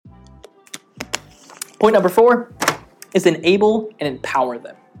Point number 4 is enable and empower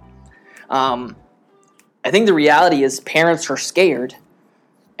them. I think the reality is parents are scared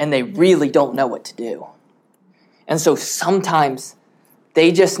and they really don't know what to do. And so sometimes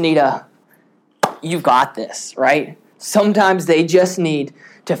they just need you got this, right? Sometimes they just need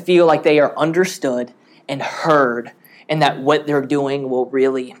to feel like they are understood and heard and that what they're doing will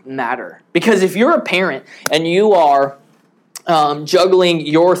really matter. Because if you're a parent and you are juggling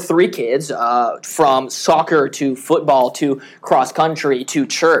your 3 kids from soccer to football to cross country to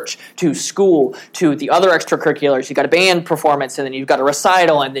church to school to the other extracurriculars, you've got a band performance and then you've got a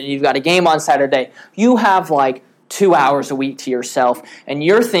recital and then you've got a game on Saturday. You have like 2 hours a week to yourself and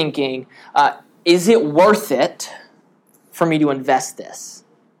you're thinking, is it worth it for me to invest this?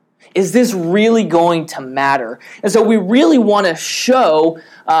 Is this really going to matter? And so we really want to show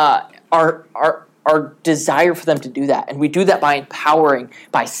our desire for them to do that. And we do that by empowering,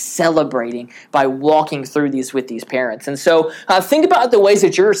 by celebrating, by walking through these with these parents. And so think about the ways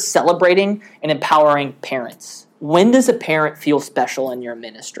that you're celebrating and empowering parents. When does a parent feel special in your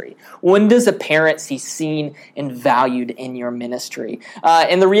ministry? When does a parent see seen and valued in your ministry?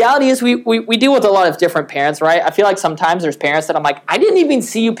 And the reality is we deal with a lot of different parents, right? I feel like sometimes there's parents that I'm like, I didn't even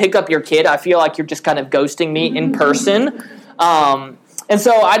see you pick up your kid. I feel like you're just kind of ghosting me in person. And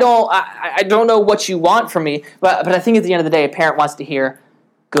so I don't know what you want from me, but I think at the end of the day, a parent wants to hear,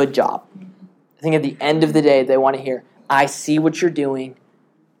 good job. I think at the end of the day, they want to hear, I see what you're doing,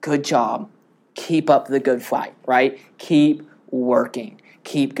 good job. Keep up the good fight, right? Keep working,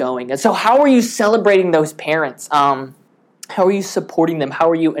 keep going. And so how are you celebrating those parents? How are you supporting them? How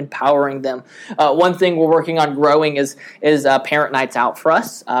are you empowering them? One thing we're working on growing is parent nights out for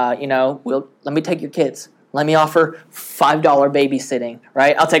us. Let me take your kids. Let me offer $5 babysitting,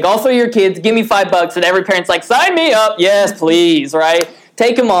 right? I'll take all 3 of your kids, give me $5, and every parent's like, sign me up. Yes, please, right?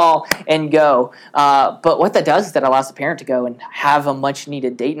 Take them all and go. But what that does is that allows the parent to go and have a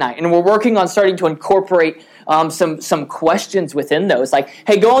much-needed date night. And we're working on starting to incorporate some questions within those. Like,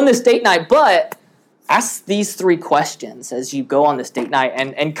 hey, go on this date night, but ask these 3 questions as you go on this date night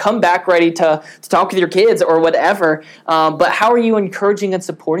and come back ready to talk with your kids or whatever. But how are you encouraging and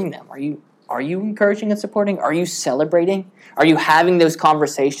supporting them? Are you encouraging and supporting? Are you celebrating? Are you having those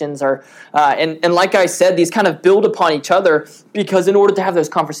conversations? And like I said, these kind of build upon each other because in order to have those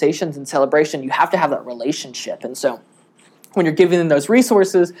conversations and celebration, you have to have that relationship. And so when you're giving them those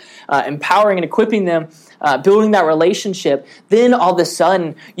resources, empowering and equipping them, building that relationship, then all of a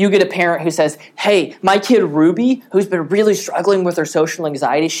sudden you get a parent who says, hey, my kid Ruby, who's been really struggling with her social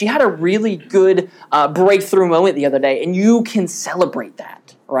anxiety, she had a really good breakthrough moment the other day, and you can celebrate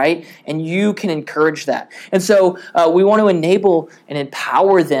that. Right? And you can encourage that. And so we want to enable and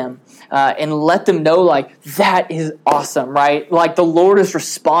empower them and let them know, like, that is awesome, right? Like, the Lord is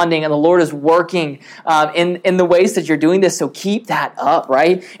responding and the Lord is working in the ways that you're doing this, so keep that up,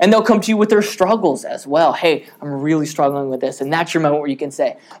 right? And they'll come to you with their struggles as well. Hey, I'm really struggling with this. And that's your moment where you can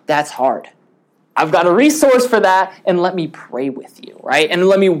say, that's hard. I've got a resource for that, and let me pray with you, right? And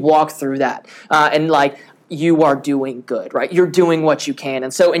let me walk through that. You are doing good, right? You're doing what you can.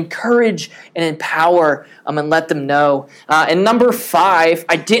 And so encourage and empower and let them know. And number 5,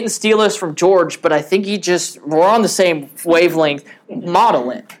 I didn't steal this from George, but I think we're on the same wavelength.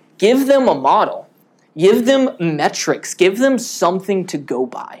 Model it. Give them a model. Give them metrics. Give them something to go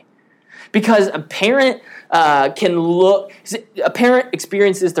by. Because a parent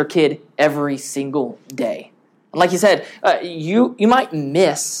experiences their kid every single day. And like you said, you might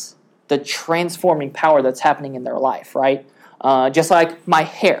miss the transforming power that's happening in their life, right? Just like my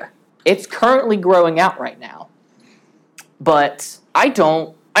hair. It's currently growing out right now. But I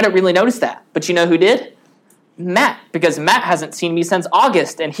don't really notice that. But you know who did? Matt, because Matt hasn't seen me since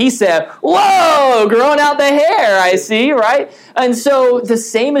August, and he said, whoa, growing out the hair, I see, right? And so the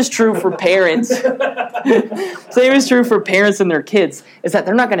same is true for parents. Same is true for parents and their kids, is that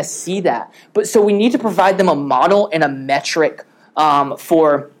they're not going to see that. But so we need to provide them a model and a metric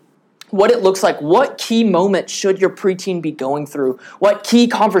for what it looks like. What key moment should your preteen be going through? What key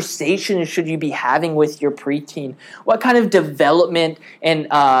conversations should you be having with your preteen? What kind of development and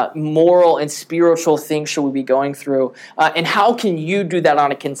moral and spiritual things should we be going through? And how can you do that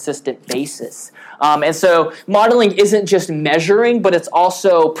on a consistent basis? And so modeling isn't just measuring, but it's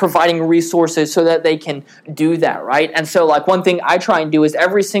also providing resources so that they can do that, right? And so like one thing I try and do is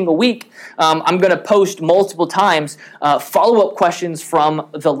every single week, I'm going to post multiple times follow-up questions from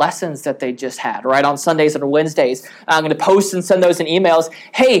the lessons lessons that they just had, right? On Sundays and Wednesdays, I'm going to post and send those in emails.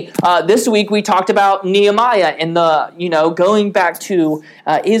 Hey, this week we talked about Nehemiah and going back to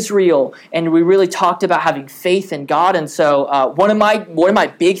Israel, and we really talked about having faith in God. And so one of my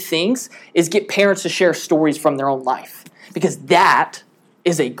big things is get parents to share stories from their own life, because that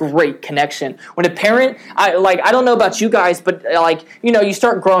is a great connection. When a parent, I don't know about you guys, but you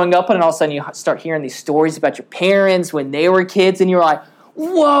start growing up and all of a sudden you start hearing these stories about your parents when they were kids, and you're like,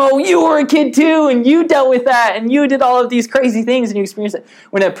 whoa, you were a kid too, and you dealt with that, and you did all of these crazy things, and you experienced it.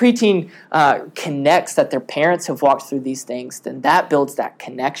 When a preteen connects that their parents have walked through these things, then that builds that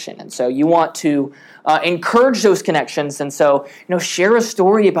connection. And so you want to encourage those connections. And so, share a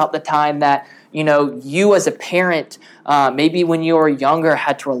story about the time that you as a parent, maybe when you were younger,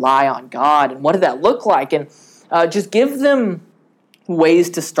 had to rely on God, and what did that look like? And just give them ways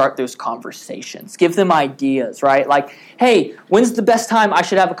to start those conversations. Give them ideas, right? Like, hey, when's the best time I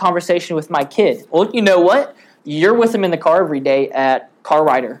should have a conversation with my kid? Well, you know what? You're with them in the car every day at Car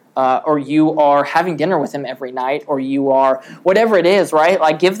Rider, or you are having dinner with them every night, or you are whatever it is, right?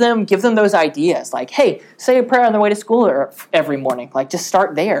 Like, give them those ideas. Like, hey, say a prayer on the way to school every morning. Like, just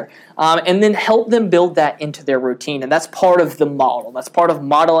start there, and then help them build that into their routine. And that's part of the model. That's part of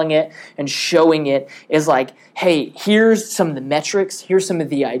modeling it and showing it. Is like, hey, here's some of the metrics. Here's some of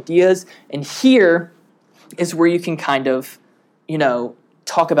the ideas, and here is where you can kind of,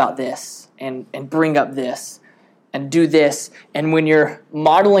 talk about this and bring up this and do this. And when you're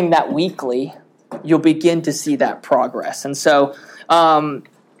modeling that weekly, you'll begin to see that progress. And so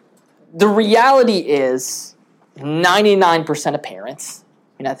the reality is 99% of parents,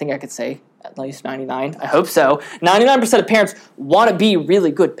 I think I could say at least 99, I hope so, 99% of parents want to be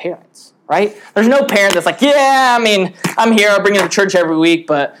really good parents, right? There's no parent that's like, yeah, I'm here, I'll bring them to church every week,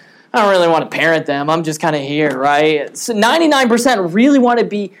 but I don't really want to parent them. I'm just kind of here, right? So 99% really want to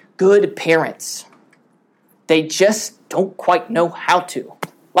be good parents. They just don't quite know how to.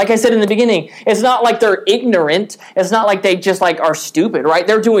 Like I said in the beginning, it's not like they're ignorant. It's not like they just are stupid, right?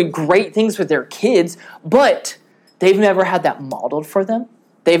 They're doing great things with their kids, but they've never had that modeled for them.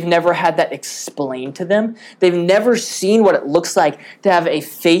 They've never had that explained to them. They've never seen what it looks like to have a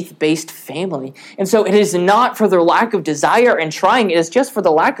faith-based family. And so it is not for their lack of desire and trying. It is just for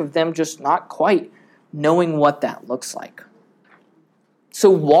the lack of them just not quite knowing what that looks like. So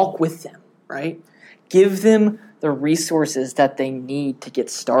walk with them, right? Give them the resources that they need to get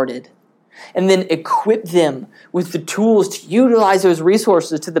started. And then equip them with the tools to utilize those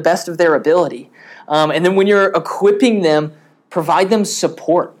resources to the best of their ability. And then when you're equipping them, provide them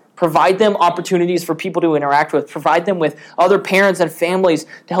support. Provide them opportunities for people to interact with. Provide them with other parents and families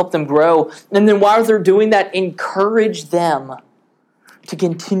to help them grow. And then while they're doing that, encourage them to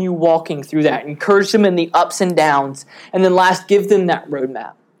continue walking through that. Encourage them in the ups and downs. And then last, give them that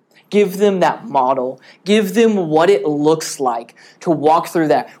roadmap. Give them that model. Give them what it looks like to walk through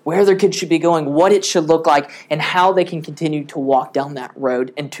that, where their kids should be going, what it should look like, and how they can continue to walk down that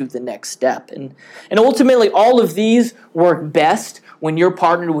road into the next step. And ultimately, all of these work best when you're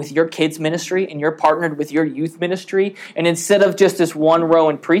partnered with your kids' ministry and you're partnered with your youth ministry. And instead of just this one row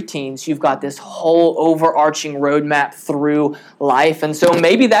in preteens, you've got this whole overarching roadmap through life. And so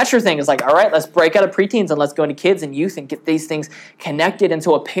maybe that's your thing. It's like, all right, let's break out of preteens and let's go into kids and youth and get these things connected. And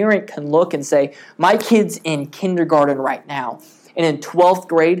so a parent can look and say, my kid's in kindergarten right now. And in 12th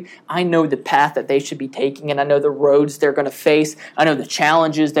grade, I know the path that they should be taking, and I know the roads they're going to face. I know the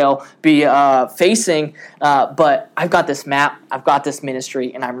challenges they'll be facing, but I've got this map, I've got this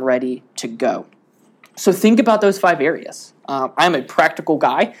ministry, and I'm ready to go. So think about those 5 areas. I'm a practical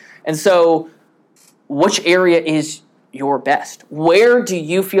guy, and so which area is your best? Where do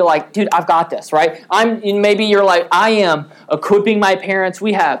you feel like, dude, I've got this, right? Maybe you're like, I am equipping my parents.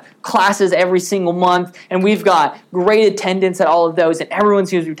 We have classes every single month, and we've got great attendance at all of those, and everyone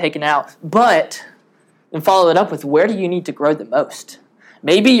seems to be taken out. But then follow it up with, where do you need to grow the most?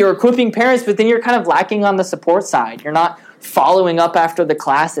 Maybe you're equipping parents, but then you're kind of lacking on the support side. You're not following up after the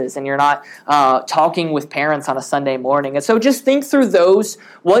classes, and you're not talking with parents on a Sunday morning. And so just think through those.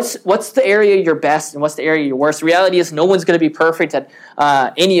 What's the area you're best and what's the area you're worst? The reality is no one's going to be perfect at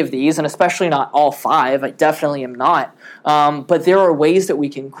any of these, and especially not all 5. I definitely am not. But there are ways that we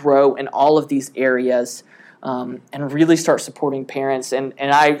can grow in all of these areas and really start supporting parents. And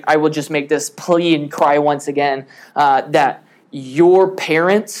I will just make this plea and cry once again that your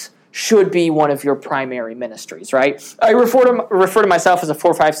parents should be one of your primary ministries, right? I refer to myself as a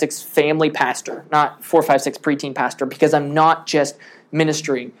 456 family pastor, not 456 preteen pastor, because I'm not just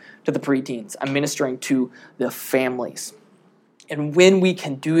ministering to the preteens. I'm ministering to the families. And when we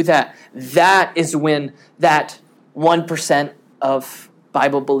can do that, that is when that 1% of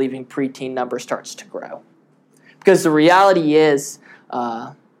Bible-believing preteen number starts to grow. Because the reality is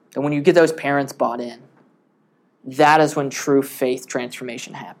that when you get those parents bought in, that is when true faith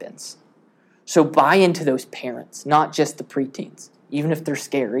transformation happens. So buy into those parents, not just the preteens, even if they're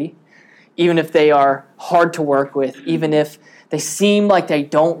scary, even if they are hard to work with, even if they seem like they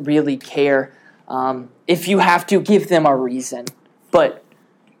don't really care. If you have to, give them a reason, but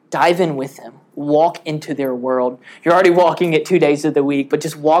dive in with them. Walk into their world. You're already walking it 2 days of the week, but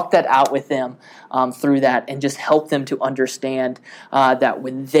just walk that out with them through that and just help them to understand that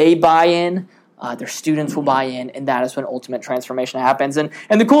when they buy in, their students will buy in, and that is when ultimate transformation happens. And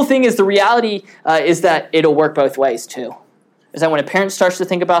the cool thing is the reality is that it'll work both ways too. Is that when a parent starts to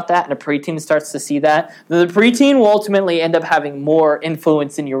think about that and a preteen starts to see that, the preteen will ultimately end up having more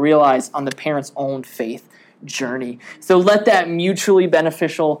influence than you realize on the parent's own faith journey. So let that mutually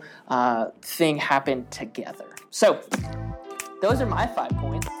beneficial thing happen together. So those are my 5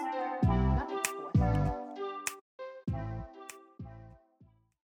 points.